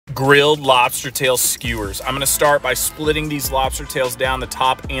Grilled lobster tail skewers. I'm going to start by splitting these lobster tails down the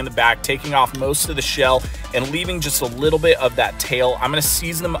top and the back, taking off most of the shell and leaving just a little bit of that tail. I'm going to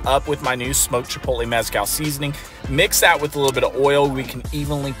season them up with my new Smoked Chipotle Mezcal seasoning. Mix that with a little bit of oil. We can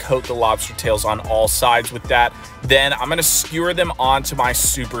evenly coat the lobster tails on all sides with that. Then I'm going to skewer them onto my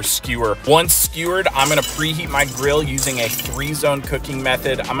Super Skewer. Once skewered, I'm going to preheat my grill using a 3-zone cooking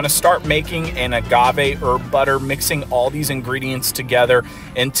method. I'm going to start making an agave herb butter, mixing all these ingredients together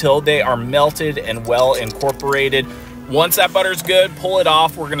until they are melted and well incorporated. Once that butter's good, pull it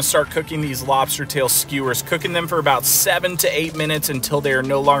off. We're gonna start cooking these lobster tail skewers, cooking them for about 7 to 8 minutes until they are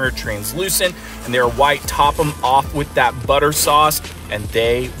no longer translucent and they're white. Top them off with that butter sauce, and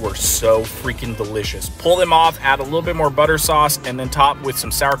they were so freaking delicious. Pull them off, add a little bit more butter sauce, and then top with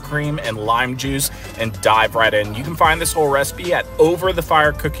some sour cream and lime juice and dive right in. You can find this whole recipe at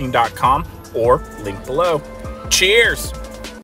overthefirecooking.com or link below. Cheers!